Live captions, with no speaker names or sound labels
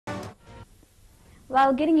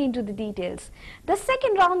Well, getting into the details, the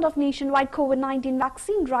second round of nationwide COVID-19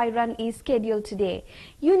 vaccine dry run is scheduled today.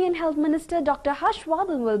 Union Health Minister Dr.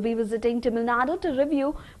 Vardhan will be visiting Tamil Nadu to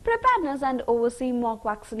review preparedness and oversee mock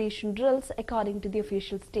vaccination drills according to the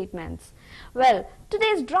official statements. Well,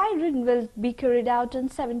 today's dry run will be carried out in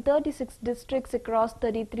 736 districts across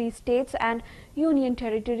 33 states and union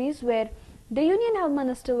territories, where the Union Health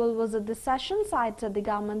Minister will visit the session sites at the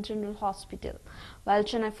Government General Hospital, while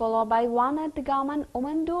Chennai followed by one at the Government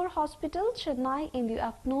Omandur Hospital, Chennai. In the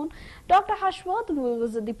afternoon, Dr. Vardhan will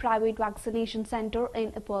visit the private vaccination center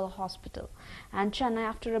in Apollo Hospital, and Chennai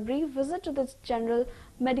after a brief visit to the General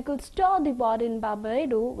Medical Store Depot in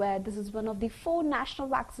Babaredu, where this is one of the 4 national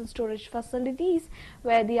vaccine storage facilities,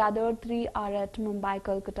 where the other 3 are at Mumbai,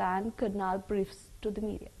 Kolkata and Kurnool, briefs to the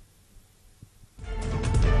media.